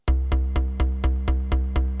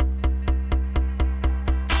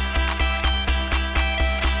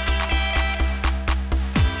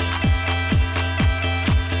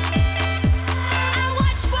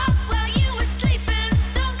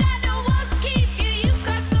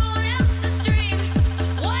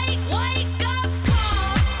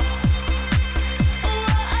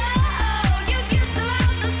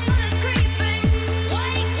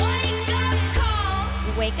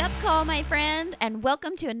and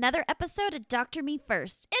welcome to another episode of Dr. Me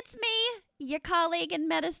First. It's me, your colleague in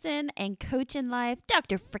medicine and coach in life,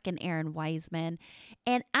 Dr. Frickin' Aaron Wiseman,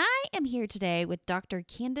 and I am here today with Dr.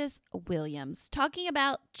 Candace Williams talking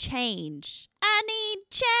about change. I need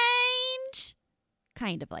change.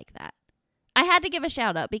 Kind of like that. I had to give a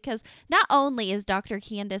shout out because not only is Dr.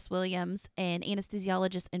 Candace Williams an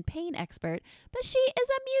anesthesiologist and pain expert, but she is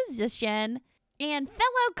a musician and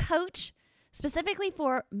fellow coach specifically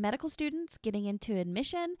for medical students getting into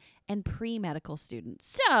admission and pre-medical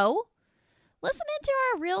students. So, listen into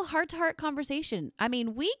our real heart-to-heart conversation. I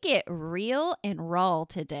mean, we get real and raw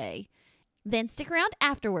today. Then stick around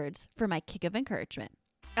afterwards for my kick of encouragement.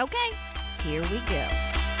 Okay, here we go.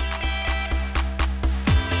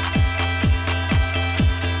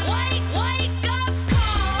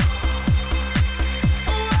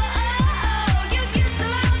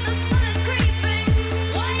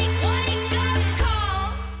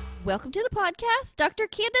 Welcome to the podcast, Dr.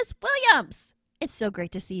 Candace Williams. It's so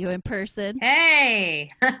great to see you in person.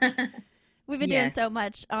 Hey! We've been doing so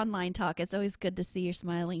much online talk. It's always good to see your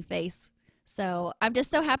smiling face. So I'm just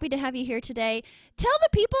so happy to have you here today. Tell the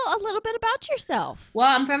people a little bit about yourself. Well,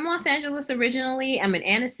 I'm from Los Angeles originally. I'm an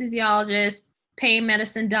anesthesiologist, pain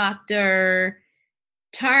medicine doctor,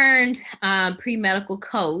 turned pre-medical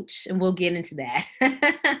coach, and we'll get into that.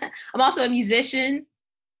 I'm also a musician,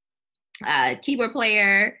 keyboard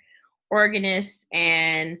player, organist,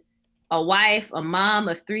 and a wife, a mom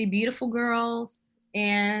of 3 beautiful girls.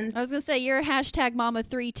 And I was going to say, you're a hashtag mama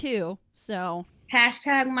 3 too. So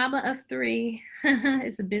hashtag mama of 3.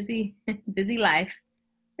 It's a busy life.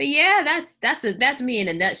 But yeah, that's me in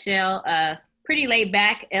a nutshell. Pretty laid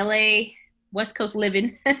back, LA, West Coast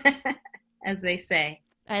living, as they say.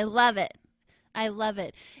 I love it. I love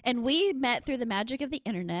it. And we met through the magic of the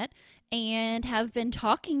internet and have been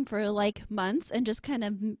talking for like months and just kind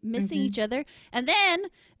of missing each other. And then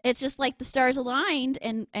it's just like the stars aligned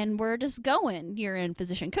and we're just going. You're in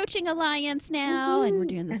Physician Coaching Alliance now, and we're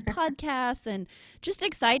doing this podcast, and just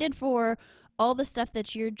excited for all the stuff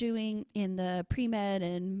that you're doing in the pre-med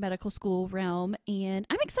and medical school realm. And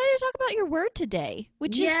I'm excited to talk about your word today,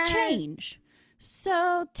 which is change.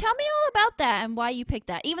 So tell me all about that and why you picked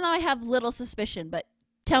that, even though I have little suspicion, but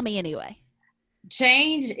tell me anyway.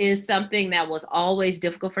 Change is something that was always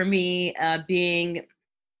difficult for me, being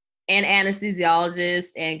an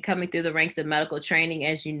anesthesiologist and coming through the ranks of medical training.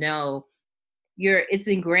 As you know, it's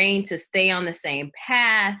ingrained to stay on the same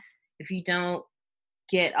path. If you don't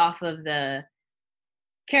get off of the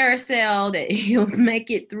carousel, that you'll make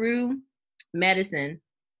it through medicine.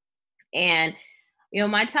 And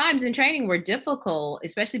my times in training were difficult,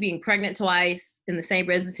 especially being pregnant twice in the same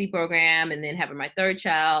residency program and then having my 3rd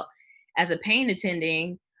child as a pain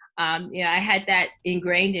attending. I had that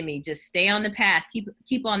ingrained in me, just stay on the path,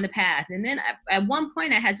 keep on the path. And then at one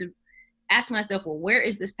point I had to ask myself, well, where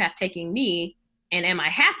is this path taking me? And am I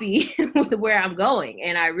happy with where I'm going?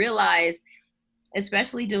 And I realized,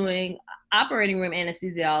 especially doing operating room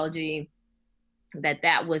anesthesiology,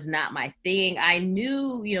 that was not my thing. I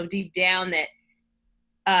knew, deep down that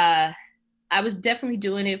I was definitely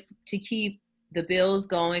doing it to keep the bills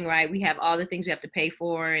going, right? We have all the things we have to pay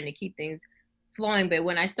for and to keep things flowing. But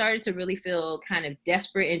when I started to really feel kind of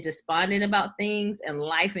desperate and despondent about things and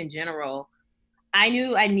life in general, I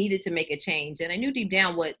knew I needed to make a change. And I knew deep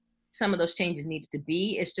down what some of those changes needed to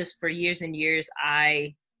be. It's just for years and years,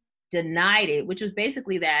 I denied it, which was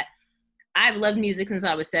basically that I've loved music since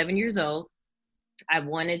I was 7 years old. I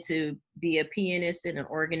wanted to be a pianist and an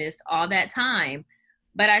organist all that time.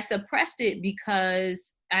 But I suppressed it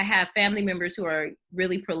because I have family members who are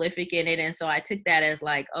really prolific in it. And so I took that as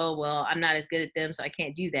like, oh, well, I'm not as good at them, so I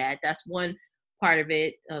can't do that. That's one part of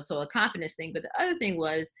it. So a confidence thing. But the other thing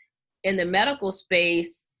was, in the medical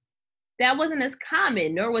space, that wasn't as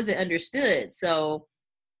common, nor was it understood. So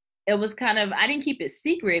it was kind of, I didn't keep it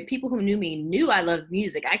secret. People who knew me knew I loved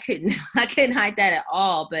music. I couldn't hide that at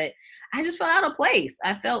all. But I just felt out of place.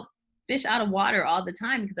 I felt fish out of water all the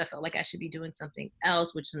time because I felt like I should be doing something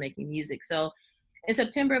else, which was making music. So in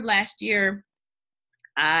September of last year,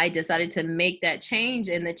 I decided to make that change,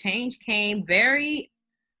 and the change came very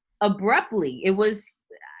abruptly. It was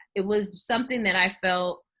something that I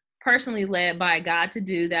felt personally led by God to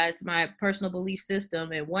do. That's my personal belief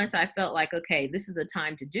system. And once I felt like, okay, this is the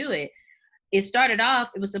time to do it, it started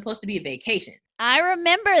off, it was supposed to be a vacation. I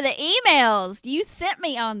remember the emails you sent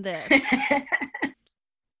me on this.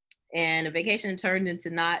 And a vacation turned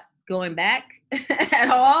into not going back at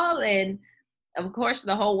all. And of course,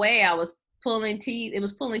 the whole way I was pulling teeth. It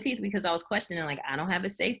was pulling teeth because I was questioning, like, I don't have a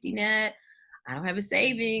safety net. I don't have a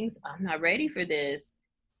savings. I'm not ready for this.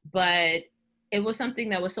 But it was something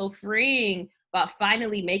that was so freeing about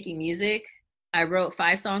finally making music. I wrote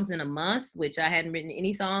 5 songs in a month, which I hadn't written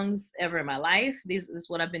any songs ever in my life. This is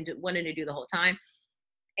what I've been wanting to do the whole time.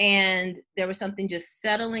 And there was something just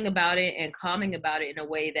settling about it and calming about it in a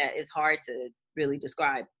way that is hard to really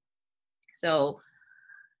describe. So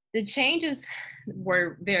the changes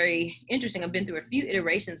were very interesting. I've been through a few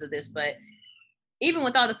iterations of this, but even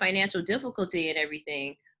with all the financial difficulty and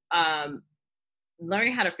everything,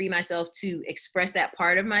 learning how to free myself to express that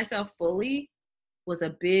part of myself fully was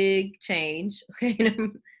a big change. Okay.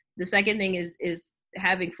 The second thing is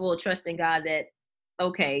having full trust in God that,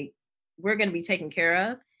 okay, we're going to be taken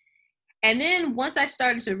care of. And then once I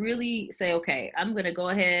started to really say, okay, I'm going to go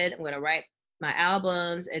ahead, I'm going to write my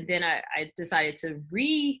albums. And then I decided to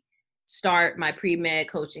restart my pre-med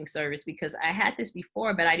coaching service because I had this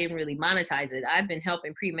before, but I didn't really monetize it. I've been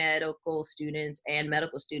helping pre-medical students and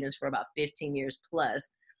medical students for about 15 years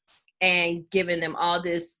plus and giving them all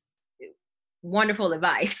this wonderful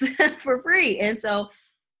advice for free. And so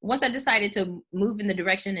once I decided to move in the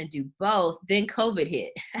direction and do both, then COVID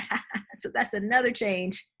hit. So that's another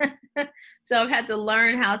change. So I've had to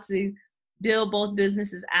learn how to build both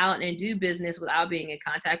businesses out and do business without being in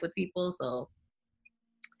contact with people. So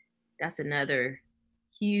that's another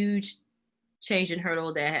huge change and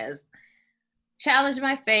hurdle that has challenged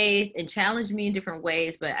my faith and challenged me in different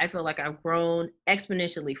ways, but I feel like I've grown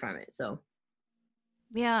exponentially from it. So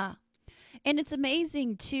Yeah. And it's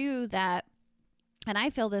amazing too that, and I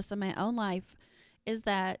feel this in my own life, is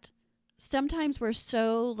that sometimes we're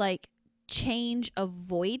so like change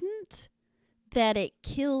avoidant that it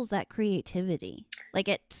kills that creativity. Like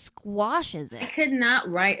it squashes I it. could not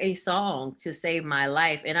write a song to save my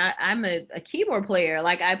life. And I'm a keyboard player.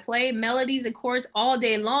 Like I play melodies and chords all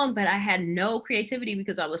day long, but I had no creativity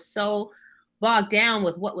because I was so bogged down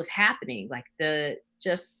with what was happening. Like the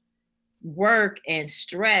just work and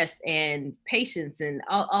stress and patience and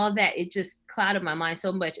all that. It just clouded my mind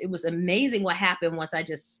so much. It was amazing what happened once I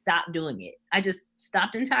just stopped doing it. I just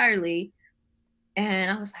stopped entirely.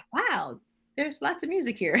 And I was like, wow, there's lots of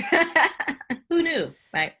music here. Who knew?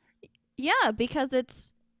 Right. Yeah, because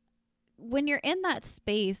it's when you're in that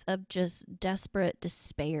space of just desperate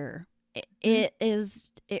despair, it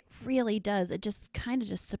really does. It just kind of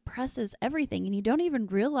just suppresses everything. And you don't even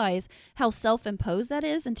realize how self imposed that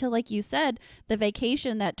is until, like you said, the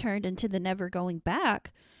vacation that turned into the never going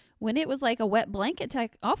back. When it was like a wet blanket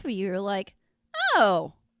take off of you, you're like,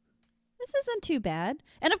 oh, this isn't too bad.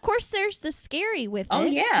 And of course, there's the scary with Oh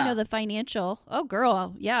it, you know, yeah. the financial. Oh,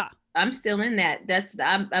 girl, yeah. I'm still in that.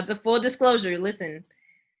 I'm full disclosure. Listen,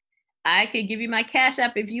 I could give you my cash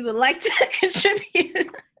app if you would like to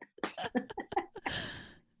contribute.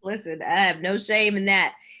 Listen, I have no shame in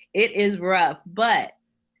that. It is rough, but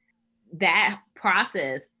that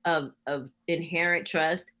process of inherent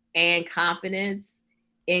trust and confidence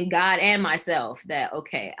in God and myself that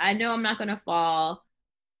okay, I know I'm not going to fall.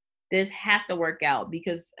 This has to work out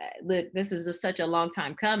because this is such a long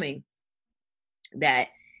time coming that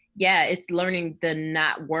yeah, it's learning the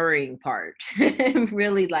not worrying part.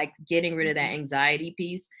 Really like getting rid of that Mm-hmm. anxiety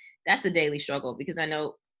piece. That's a daily struggle because I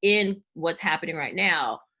know in what's happening right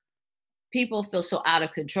now, people feel so out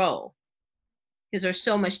of control because there's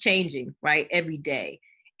so much changing, right, every day.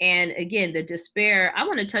 And again, the despair, I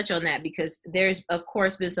want to touch on that because there's, of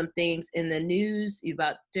course, been some things in the news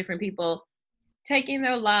about different people taking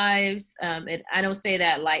their lives. And I don't say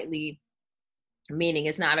that lightly, meaning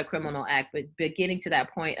it's not a criminal act, but getting to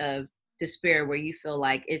that point of despair where you feel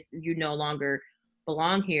like it's you no longer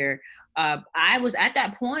belong here. I was at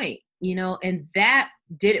that point, you know, and that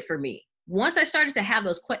did it for me. Once I started to have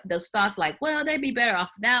those thoughts like, well, they'd be better off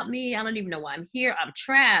without me. I don't even know why I'm here. I'm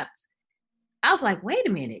trapped. I was like, wait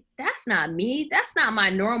a minute, that's not me. That's not my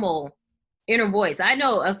normal inner voice. I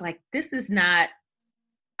know I was like, this is not,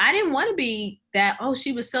 I didn't want to be that, oh,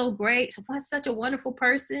 she was so great. She was such a wonderful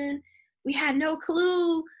person. We had no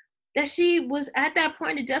clue that she was at that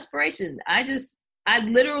point of desperation. I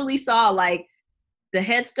literally saw like the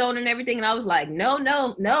headstone and everything. And I was like, no,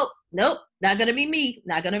 no, nope, nope, not going to be me.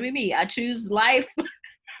 Not going to be me. I choose life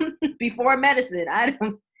before medicine. I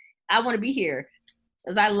want to be here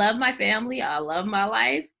because I love my family. I love my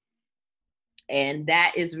life. And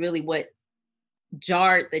that is really what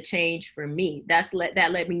jarred the change for me. That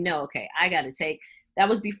let me know, okay, I got to take, that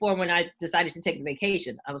was before when I decided to take the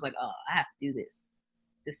vacation. I was like, oh, I have to do this.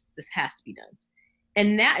 This has to be done.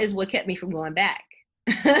 And that is what kept me from going back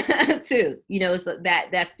too. You know, it's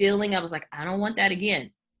that feeling. I was like, I don't want that again.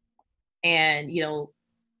 And, you know,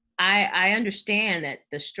 I understand that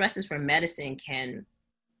the stresses from medicine can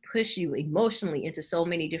push you emotionally into so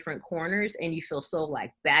many different corners and you feel so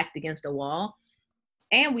like backed against a wall.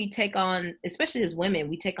 And we take on, especially as women,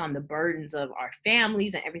 we take on the burdens of our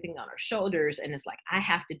families and everything on our shoulders. And it's like, I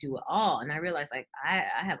have to do it all. And I realized, like, I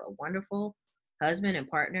have a wonderful husband and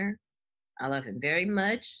partner. I love him very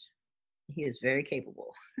much. He is very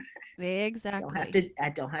capable. Exactly. I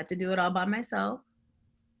don't have to do it all by myself.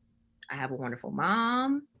 I have a wonderful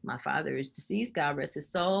mom. My father is deceased, God rest his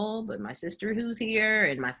soul, but my sister who's here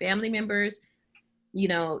and my family members,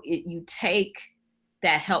 you take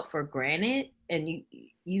that help for granted, and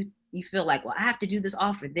you feel like, well, I have to do this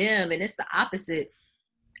all for them. And it's the opposite.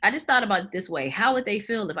 I just thought about it this way. How would they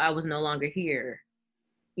feel if I was no longer here?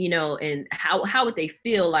 And how would they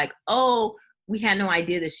feel like, oh, we had no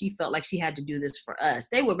idea that she felt like she had to do this for us.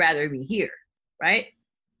 They would rather be here, right?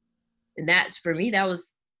 And that's, for me, that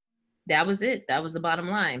was it. That was the bottom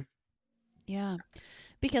line. Yeah.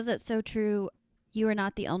 Because it's so true. You are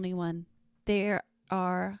not the only one. There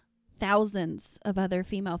are thousands of other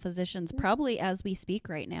female physicians, probably as we speak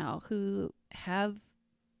right now, who have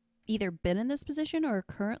either been in this position or are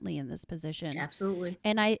currently in this position. Absolutely.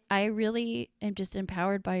 And I really am just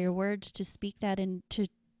empowered by your words to speak that into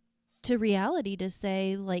to reality, to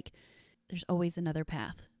say, like, there's always another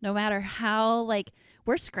path. No matter how, like,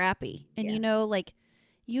 we're scrappy. And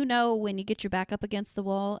Yeah. when you get your back up against the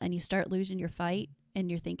wall and you start losing your fight and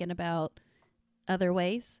you're thinking about other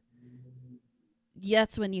ways,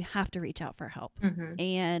 that's when you have to reach out for help. Mm-hmm.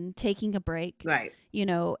 And taking a break, Right.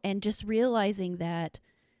 And just realizing that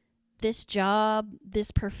this job, this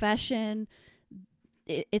profession,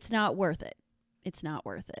 it's not worth it. It's not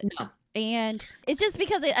worth it. No. And it's just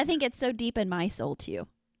because I think it's so deep in my soul too,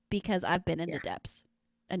 because I've been in the depths.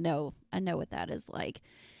 I know what that is like.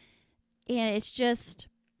 And it's just,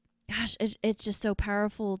 gosh, it's just so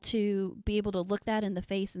powerful to be able to look that in the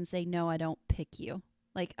face and say, no, I don't pick you.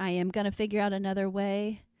 Like, I am going to figure out another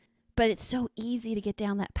way. But it's so easy to get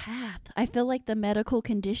down that path. I feel like the medical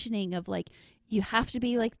conditioning of, like, you have to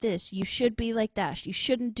be like this. You should be like that. You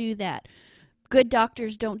shouldn't do that. Good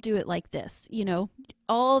doctors don't do it like this.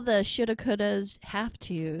 All the shoulda, couldas, have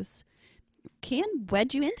tos can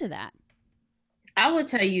wedge you into that. I will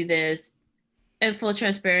tell you this, in full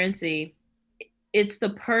transparency, it's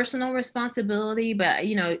the personal responsibility, but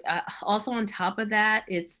also on top of that,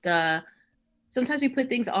 it's sometimes we put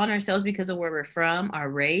things on ourselves because of where we're from, our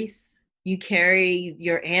race. You carry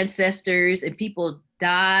your ancestors, and people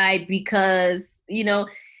died because,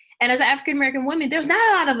 and as African American women, there's not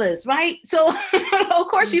a lot of us, right? So of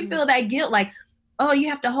course you feel that guilt, like, oh, you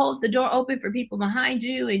have to hold the door open for people behind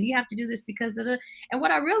you, and you have to do this because of the. And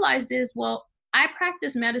what I realized is, well, I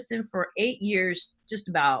practiced medicine for 8 years, just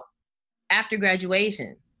about, after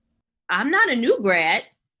graduation. I'm not a new grad.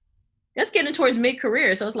 That's getting towards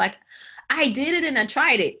mid-career. So it's like, I did it and I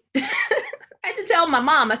tried it. I had to tell my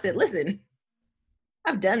mom, I said, listen,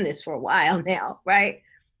 I've done this for a while now, right?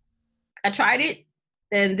 I tried it,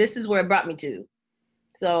 and this is where it brought me to.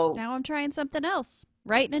 So now I'm trying something else.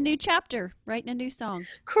 Writing a new chapter, writing a new song.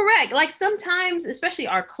 Correct. Like, sometimes, especially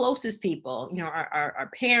our closest people, our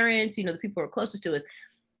parents, the people who are closest to us,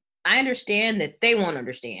 I understand that they won't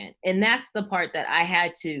understand. And that's the part that I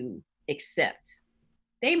had to accept.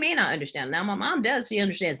 They may not understand. Now, my mom does. She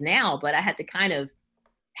understands now, but I had to kind of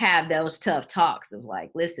have those tough talks of, like,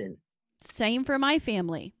 listen. Same for my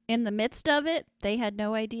family. In the midst of it, they had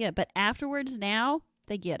no idea. But afterwards, now,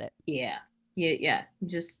 they get it. Yeah.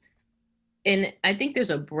 Just, and I think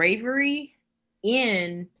there's a bravery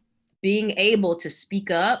in being able to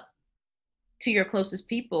speak up to your closest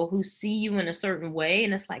people who see you in a certain way.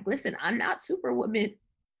 And it's like, listen, I'm not Superwoman.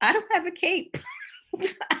 I don't have a cape.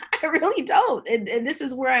 I really don't. And this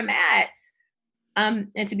is where I'm at.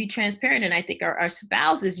 And to be transparent, and I think our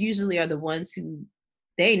spouses usually are the ones who,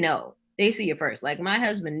 they know. They see it first. Like, my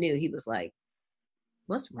husband knew. He was like,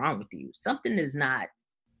 what's wrong with you? Something is not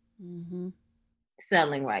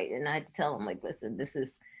settling right. And I had to tell him, like, listen,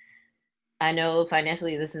 I know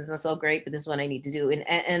financially this isn't so great, but this is what I need to do.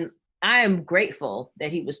 And I am grateful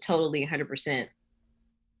that he was totally 100%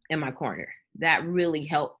 in my corner. That really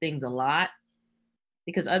helped things a lot,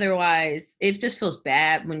 because otherwise it just feels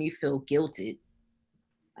bad when you feel guilted.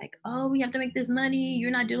 Like, oh, we have to make this money.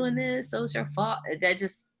 You're not doing this, so it's your fault. That's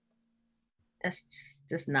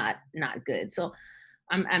just not good. So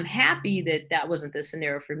I'm happy that wasn't the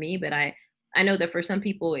scenario for me, but I know that for some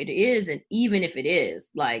people it is. And even if it is,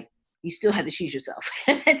 like, you still have to choose yourself.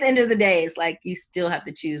 At the end of the day, it's like, you still have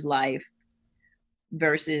to choose life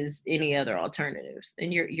versus any other alternatives.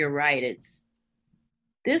 And you're right.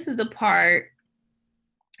 This is the part,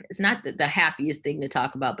 it's not the happiest thing to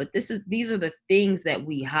talk about, but these are the things that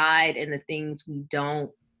we hide and the things we don't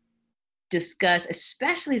discuss,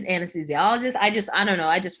 especially as anesthesiologists. I don't know.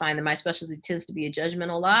 I just find that my specialty tends to be a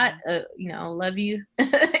judgmental lot. Love you,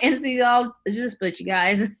 anesthesiologists, but you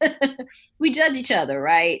guys, we judge each other,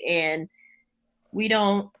 right? And we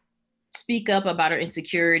don't speak up about our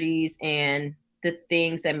insecurities and the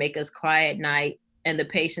things that make us cry at night and the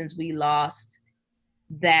patients we lost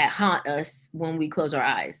that haunt us when we close our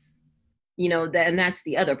eyes. And that's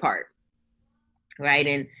the other part, right?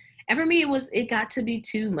 And for me, it got to be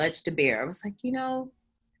too much to bear. I was like,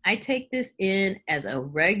 I take this in as a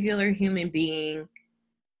regular human being,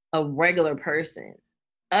 a regular person.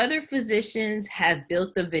 Other physicians have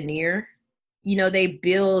built the veneer. They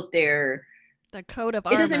build the coat of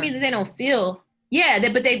armor. It doesn't mean that they don't feel,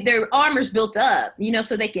 but their armor's built up,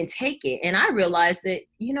 so they can take it. And I realized that,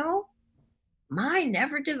 mine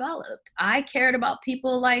never developed. I cared about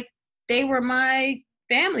people like they were my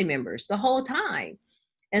family members the whole time.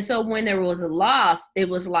 And so when there was a loss, it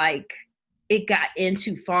was like it got in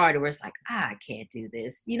too far to where it's like, I can't do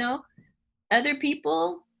this. Other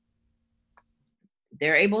people,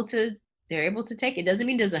 they're able to take it. Doesn't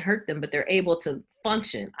mean it doesn't hurt them, but they're able to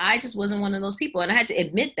function. I just wasn't one of those people. And I had to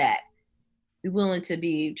admit that, be willing to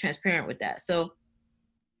be transparent with that. So,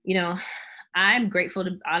 I'm grateful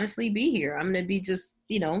to honestly be here. I'm going to be just,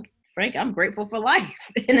 frank, I'm grateful for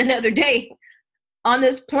life and another day on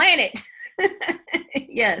this planet.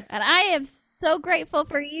 Yes. And I am so grateful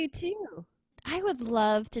for you too. I would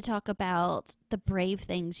love to talk about the brave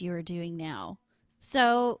things you are doing now.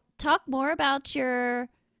 So talk more about your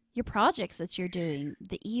projects that you're doing,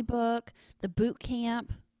 the ebook, the boot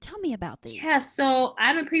camp. Tell me about these. Yeah, so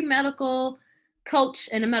I'm a pre-medical coach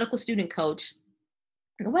and a medical student coach.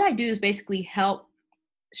 And what I do is basically help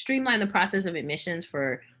streamline the process of admissions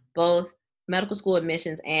for both medical school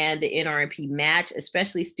admissions and the NRMP match,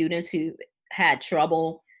 especially students who had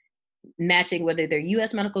trouble matching whether they're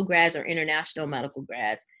U.S. medical grads or international medical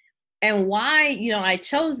grads. And why, I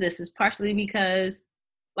chose this is partially because,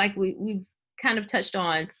 like we've kind of touched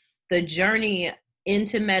on, the journey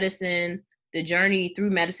into medicine, the journey through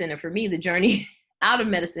medicine, and for me, the journey out of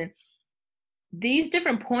medicine, these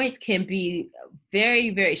different points can be very,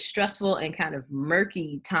 very stressful and kind of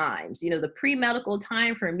murky times. The pre-medical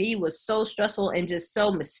time for me was so stressful and just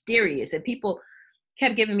so mysterious. And people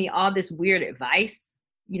kept giving me all this weird advice,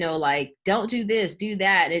 like, don't do this, do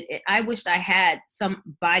that. I wished I had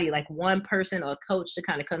somebody, like one person or a coach to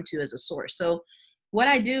kind of come to as a source. So what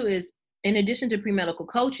I do is, in addition to pre-medical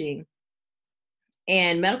coaching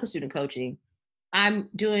and medical student coaching, I'm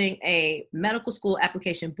doing a medical school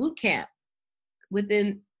application boot camp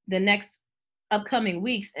within the next upcoming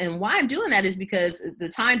weeks. And why I'm doing that is because the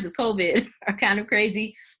times of COVID are kind of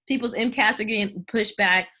crazy. People's MCATs are getting pushed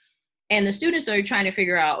back, and the students are trying to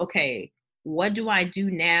figure out, okay, what do I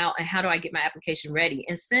do now, and how do I get my application ready?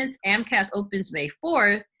 And since AMCAS opens May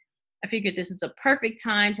 4th, I figured this is a perfect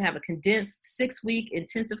time to have a condensed 6-week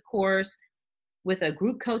intensive course with a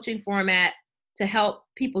group coaching format to help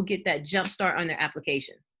people get that jump start on their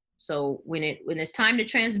application. So when it's time to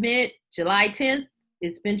transmit, July 10th,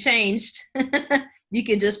 it's been changed. You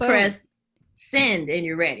can just press send and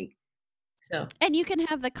you're ready. So, and you can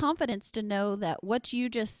have the confidence to know that what you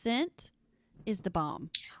just sent is the bomb.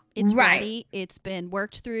 It's right. ready. It's been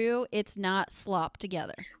worked through. It's not slopped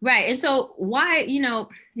together. Right. And so why,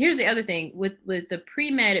 here's the other thing with the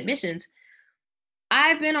pre-med admissions.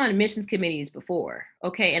 I've been on admissions committees before.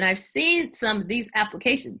 Okay. And I've seen some of these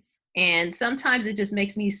applications, and sometimes it just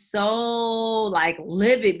makes me so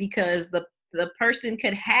livid because the person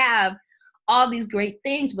could have all these great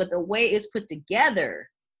things, but the way it's put together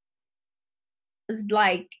is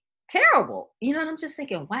terrible. And I'm just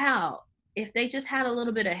thinking, wow, if they just had a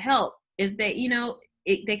little bit of help, if they,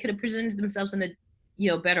 they could have presented themselves in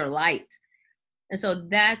a, better light. And so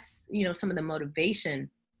that's, some of the motivation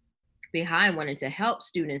behind wanting to help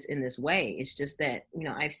students in this way. It's just that,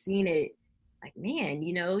 I've seen it man,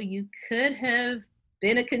 you could have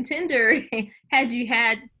been a contender had you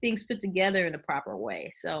had things put together in a proper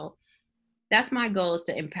way. So that's my goal, is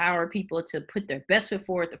to empower people to put their best foot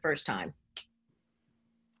forward the first time.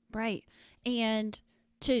 Right. And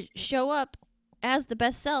to show up as the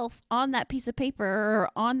best self on that piece of paper or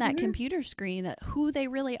on that computer screen, that who they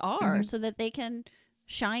really are, so that they can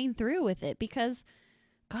shine through with it. Because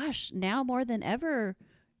gosh, now more than ever,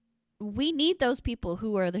 we need those people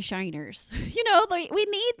who are the shiners. We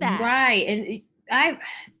need that. Right. And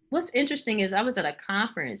what's interesting is I was at a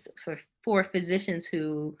conference for physicians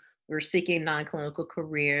who were seeking non-clinical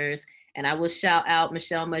careers, and I will shout out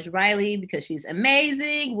Michelle Mudge Riley because she's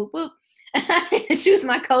amazing. Whoop, whoop. She was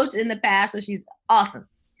my coach in the past, so she's awesome.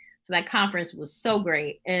 So that conference was so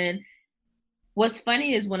great. And what's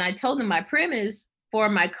funny is when I told them my premise for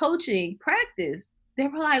my coaching practice, they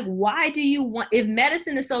were like, why do you want, if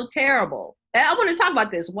medicine is so terrible, and I want to talk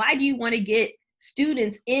about this, why do you want to get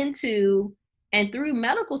students into and through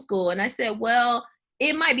medical school? And I said, well,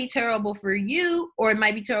 it might be terrible for you, or it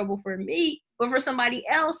might be terrible for me, but for somebody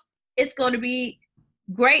else, it's going to be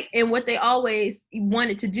great in what they always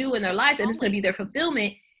wanted to do in their lives, and it's going to be their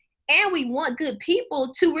fulfillment. And we want good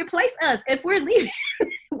people to replace us. If we're leaving,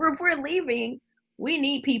 if we're leaving, we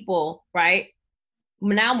need people, right?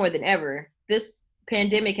 Now more than ever. This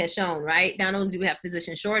pandemic has shown, right? Not only do we have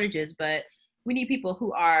physician shortages, but we need people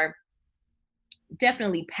who are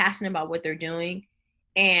definitely passionate about what they're doing.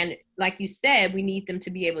 And like you said, we need them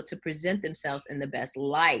to be able to present themselves in the best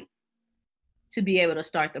light to be able to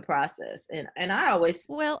start the process. And I always,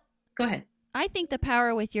 Well, go ahead. I think the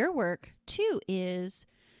power with your work too is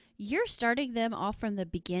you're starting them off from the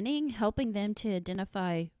beginning, helping them to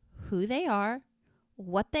identify who they are,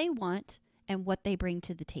 what they want, and what they bring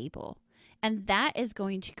to the table. And that is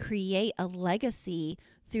going to create a legacy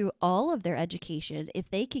through all of their education if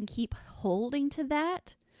they can keep holding to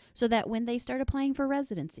that, so that when they start applying for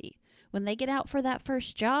residency, when they get out for that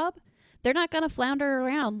first job, they're not going to flounder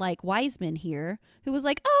around like Wiseman here, who was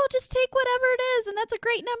like, oh, just take whatever it is. And that's a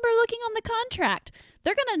great number looking on the contract.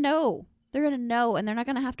 They're going to know. They're going to know, and they're not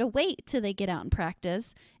going to have to wait till they get out and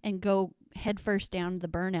practice and go headfirst down the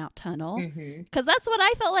burnout tunnel. Because that's what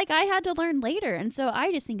I felt like I had to learn later. And so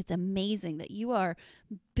I just think it's amazing that you are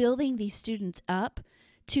building these students up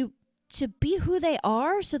to be who they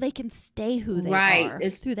are, so they can stay who they are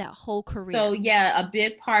through that whole career. So yeah, a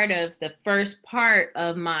big part of the first part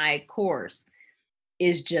of my course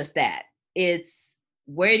is just that. It's,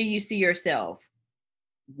 where do you see yourself?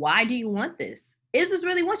 Why do you want this? Is this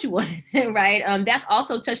really what you want? Right? That's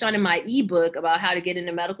also touched on in my ebook about how to get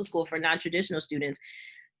into medical school for non-traditional students.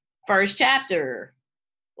 First chapter,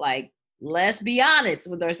 like, let's be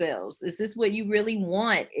honest with ourselves. Is this what you really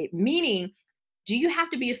want? Meaning, do you have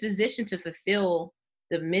to be a physician to fulfill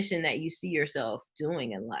the mission that you see yourself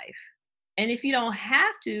doing in life? And if you don't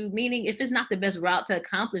have to, meaning if it's not the best route to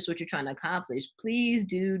accomplish what you're trying to accomplish, please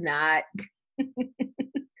do not.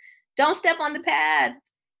 Don't step on the path.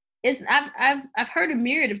 I've heard a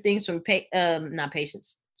myriad of things from not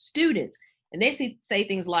patients, students, and they say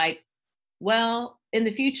things like, well, in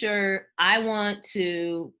the future, I want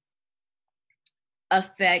to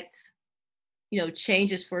affect,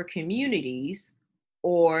 changes for communities,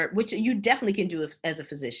 or which you definitely can do as a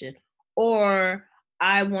physician, or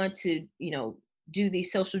I want to, do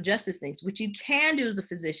these social justice things, which you can do as a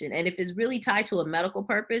physician. And if it's really tied to a medical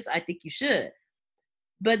purpose, I think you should.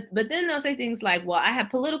 But then they'll say things like, well, I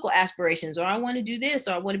have political aspirations, or I want to do this,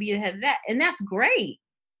 or I want to be the head of that. And that's great.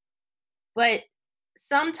 But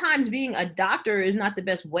sometimes being a doctor is not the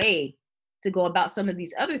best way to go about some of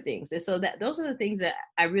these other things. And so those are the things that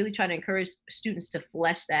I really try to encourage students to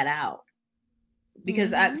flesh that out.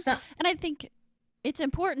 Because and I think it's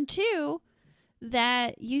important too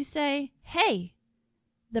that you say, hey,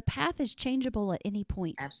 the path is changeable at any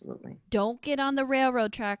point. Absolutely. Don't get on the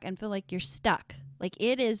railroad track and feel like you're stuck. Like,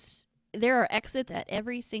 it is, there are exits at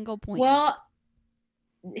every single point. Well,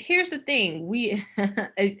 here's the thing.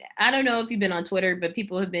 I don't know if you've been on Twitter, but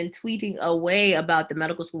people have been tweeting away about the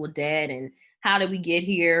medical school debt and how did we get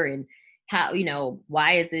here, and how,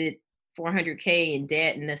 why is it 400K in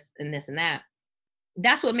debt and this and this and that.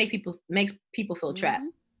 That's what makes people feel trapped.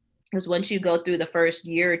 Because once you go through the first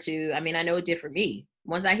year or two, I mean, I know it did for me.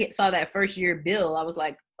 Once I saw that first year bill, I was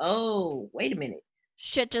like, oh, wait a minute.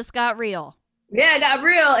 Shit just got real. Yeah, it got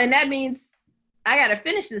real. And that means I got to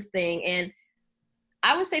finish this thing. And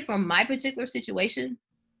I would say from my particular situation,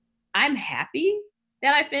 I'm happy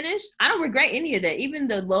that I finished. I don't regret any of that. Even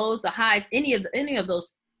the lows, the highs, any of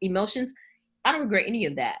those emotions, I don't regret any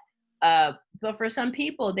of that. But for some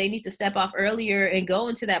people, they need to step off earlier and go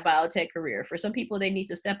into that biotech career. For some people, they need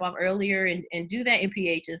to step off earlier and do that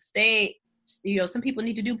MPH and stay. Some people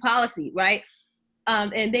need to do policy, right?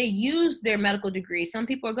 And they use their medical degree. Some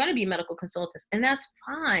people are going to be medical consultants, and that's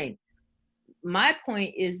fine. My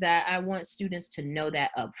point is that I want students to know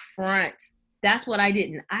that up front. That's what I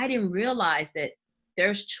didn't realize that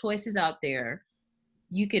there's choices out there.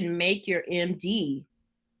 You can make your MD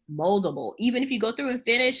moldable. Even if you go through and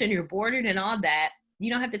finish and you're boarded and all that,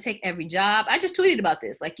 you don't have to take every job. I just tweeted about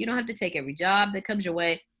this. Like, you don't have to take every job that comes your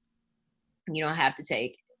way. You don't have to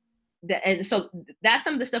take that. And so that's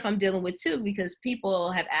some of the stuff I'm dealing with too, because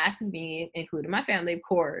people have asked me, including my family, of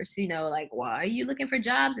course, like, why are you looking for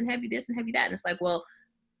jobs and heavy this and heavy that? And it's like, well,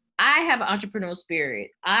 I have an entrepreneurial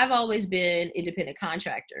spirit. I've always been independent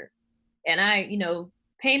contractor, and I,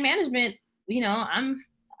 pain management,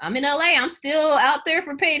 I'm in LA. I'm still out there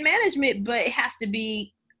for pain management, but it has to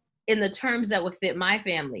be in the terms that would fit my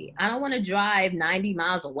family. I don't want to drive 90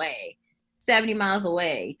 miles away, 70 miles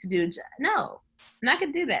away to do. No, I'm not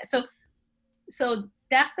going to do that. So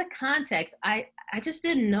that's the context. I just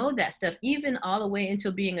didn't know that stuff, even all the way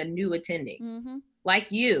until being a new attending. Mm-hmm.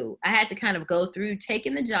 Like you, I had to kind of go through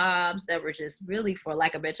taking the jobs that were just really, for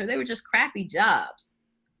lack of a better term, they were just crappy jobs.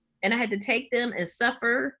 And I had to take them and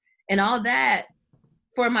suffer and all that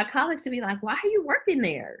for my colleagues to be like, why are you working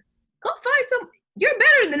there? Go find some, you're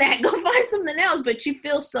better than that. Go find something else. But you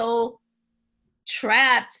feel so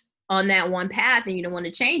trapped on that one path and you don't want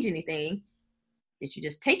to change anything that you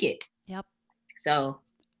just take it. Yep. So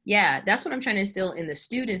yeah, that's what I'm trying to instill in the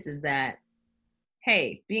students is that,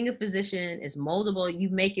 hey, being a physician is moldable. You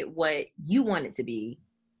make it what you want it to be.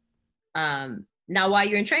 Now, while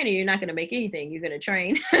you're in training, you're not going to make anything. You're going to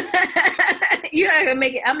train. You're not going to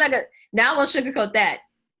make it. I'm not going to. Now, I won't sugarcoat that.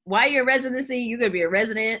 While you're in residency, you're going to be a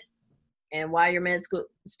resident. And while you're a med school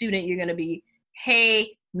student, you're going to be,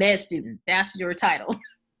 hey, med student. That's your title.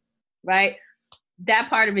 Right? That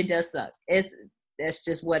part of it does suck. That's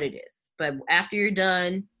just what it is. But after you're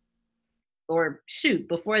done, or shoot,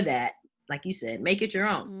 before that, like you said, make it your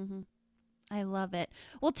own. Mm-hmm. I love it.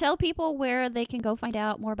 Well, tell people where they can go find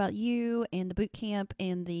out more about you and the boot camp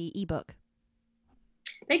and the ebook.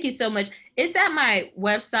 Thank you so much. It's at my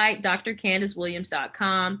website,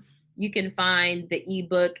 drcandicewilliams.com. You can find the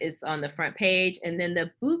ebook. It's on the front page. And then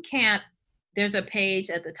the boot camp, there's a page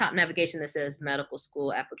at the top navigation that says Medical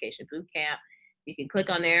School Application Boot Camp. You can click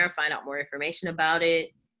on there, find out more information about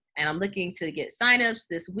it. And I'm looking to get signups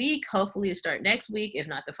this week. Hopefully to start next week, if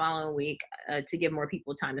not the following week, to give more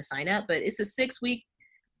people time to sign up. But it's a 6-week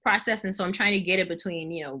process. And so I'm trying to get it between,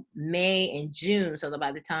 May and June. So that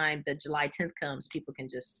by the time the July 10th comes, people can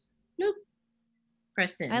just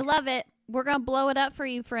press send. I love it. We're going to blow it up for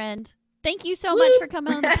you, friend. Thank you so much for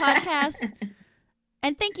coming on the podcast.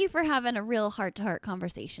 And thank you for having a real heart-to-heart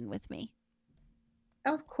conversation with me.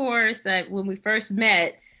 Of course. When we first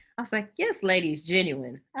met, I was like, yes, lady's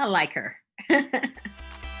genuine. I like her.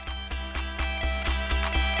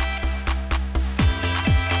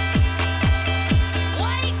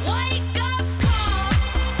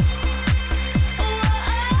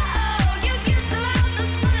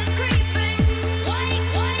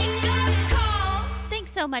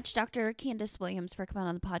 Thanks so much, Dr. Candice Williams, for coming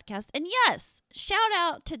on the podcast. And yes, shout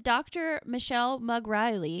out to Dr. Michelle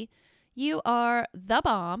Mug-Riley. You are the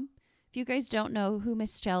bomb. If you guys don't know who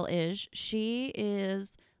Michelle is, she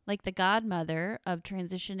is like the godmother of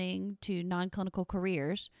transitioning to non-clinical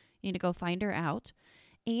careers. You need to go find her out.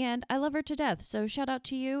 And I love her to death. So shout out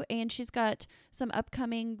to you. And she's got some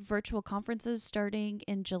upcoming virtual conferences starting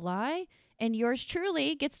in July. And yours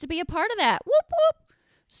truly gets to be a part of that. Whoop, whoop.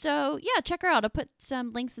 So yeah, check her out. I'll put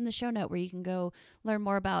some links in the show note where you can go learn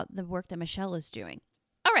more about the work that Michelle is doing.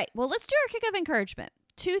 All right, well, let's do our kick of encouragement.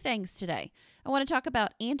 2 things today. I want to talk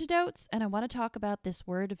about antidotes, and I want to talk about this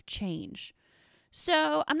word of change.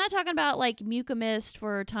 So I'm not talking about like Mucomist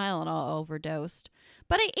for Tylenol overdosed,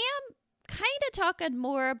 but I am kind of talking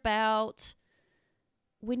more about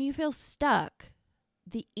when you feel stuck,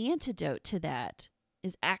 the antidote to that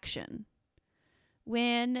is action.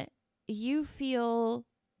 When you feel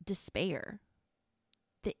despair,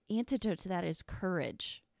 the antidote to that is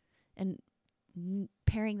courage. And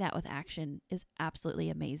pairing that with action is absolutely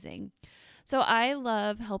amazing. So I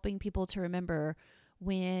love helping people to remember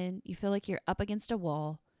when you feel like you're up against a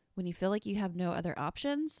wall, when you feel like you have no other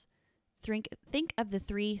options, think of the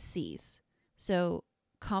 3 C's. So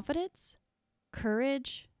confidence,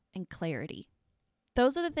 courage, and clarity.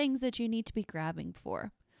 Those are the things that you need to be grabbing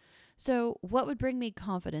for. So what would bring me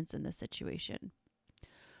confidence in this situation?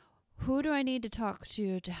 Who do I need to talk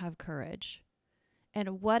to have courage?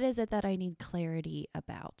 And what is it that I need clarity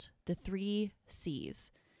about? The 3 C's.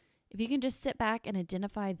 If you can just sit back and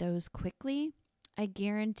identify those quickly, I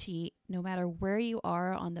guarantee no matter where you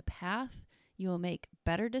are on the path, you will make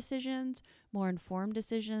better decisions, more informed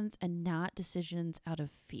decisions, and not decisions out of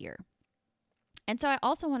fear. And so I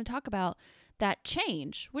also want to talk about that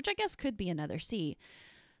change, which I guess could be another C.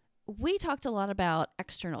 We talked a lot about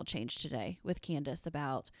external change today with Candice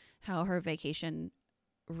about how her vacation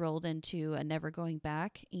rolled into a never going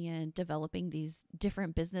back and developing these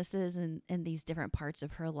different businesses and these different parts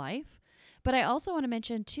of her life. But I also want to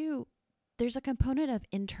mention too, there's a component of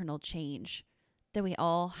internal change that we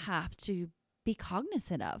all have to be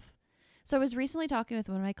cognizant of. So I was recently talking with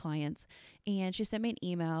one of my clients and she sent me an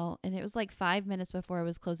email and it was like 5 minutes before I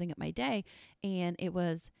was closing up my day. And it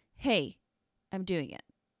was, hey, I'm doing it.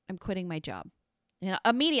 I'm quitting my job. And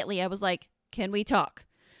immediately I was like, can we talk?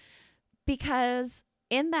 Because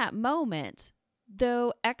in that moment,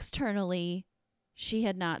 though externally she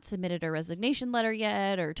had not submitted a resignation letter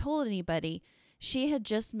yet or told anybody, she had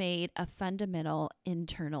just made a fundamental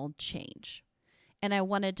internal change. And I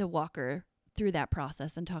wanted to walk her through that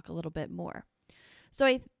process and talk a little bit more. So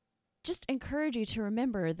I just encourage you to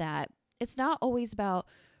remember that it's not always about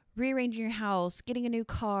rearranging your house, getting a new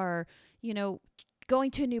car,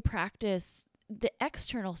 going to a new practice, the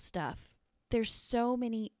external stuff. There's so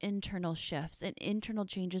many internal shifts and internal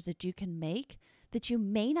changes that you can make that you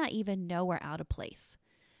may not even know are out of place.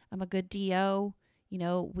 I'm a good DO.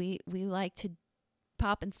 We like to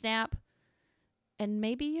pop and snap. And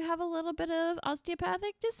maybe you have a little bit of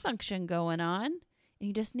osteopathic dysfunction going on. And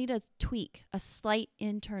you just need a tweak, a slight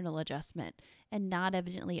internal adjustment, and not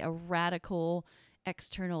evidently a radical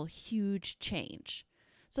external huge change.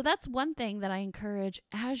 So that's one thing that I encourage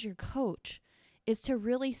as your coach, is to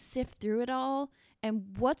really sift through it all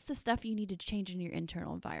and what's the stuff you need to change in your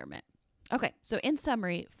internal environment. Okay, so in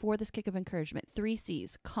summary, for this kick of encouragement, 3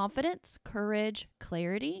 C's: confidence, courage,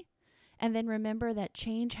 clarity. And then remember that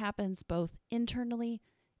change happens both internally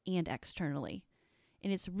and externally.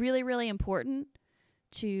 And it's really, really important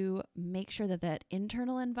to make sure that that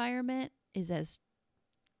internal environment is as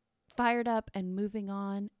fired up and moving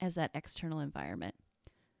on as that external environment.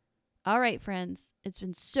 All right, friends, it's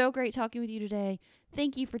been so great talking with you today.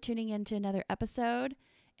 Thank you for tuning in to another episode.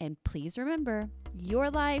 And please remember, your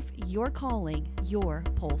life, your calling, your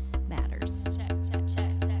pulse matters. Check, check, check.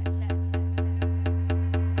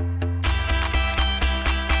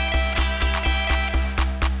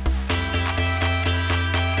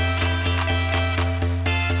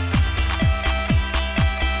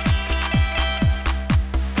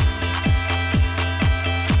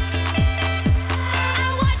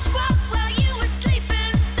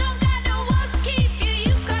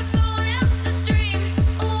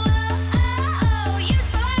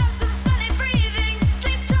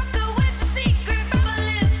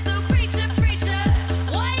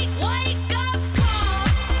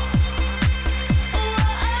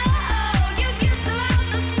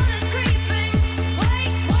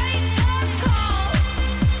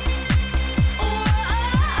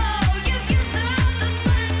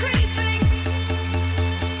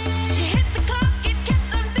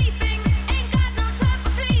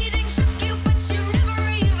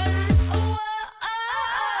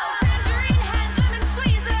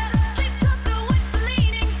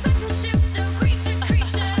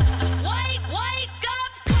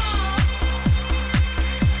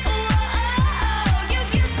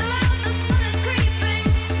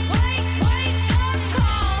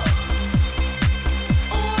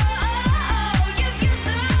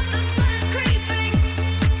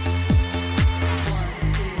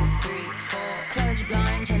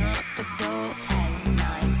 Turn up the